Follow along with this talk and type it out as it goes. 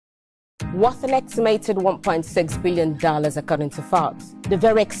worth an estimated $1.6 billion according to Forbes. The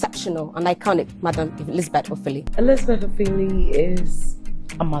very exceptional and iconic Madam Elizabeth Ofili. Elizabeth Ofili is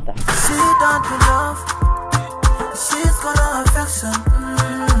a mother. She don't do love. She's gonna affection.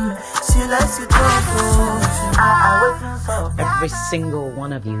 She likes you Every single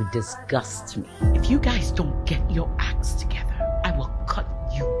one of you disgusts me. If you guys don't get your acts together, I will cut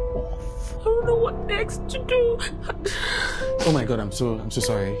you off. I don't know what next to do. Oh my God, I'm so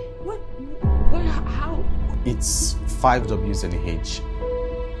sorry. What? Where? How? It's 5 W's and a H.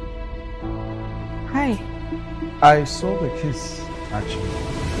 Hi. I saw the kiss, actually.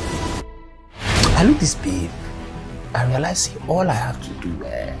 I look this babe. I realize all I have to do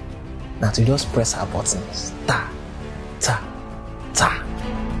now to just press her buttons. Ta, ta, ta.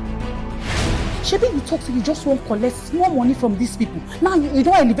 Shaffy, you talk to you just won't collect small money from these people. Now you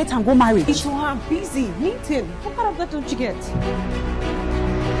don't elevate and go marry. You are busy meeting. What part of that don't you get?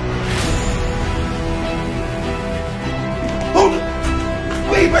 Hold it!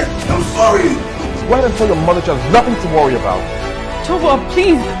 Wait, I'm sorry! Why don't you tell your mother she has nothing to worry about? Toba,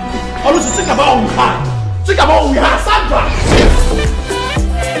 please! I want to think about what we had! Think about what we had! Sandra!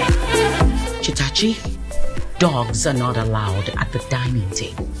 Chitachi, dogs are not allowed at the dining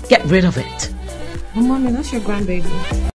table. Get rid of it. Mommy, that's your grandbaby.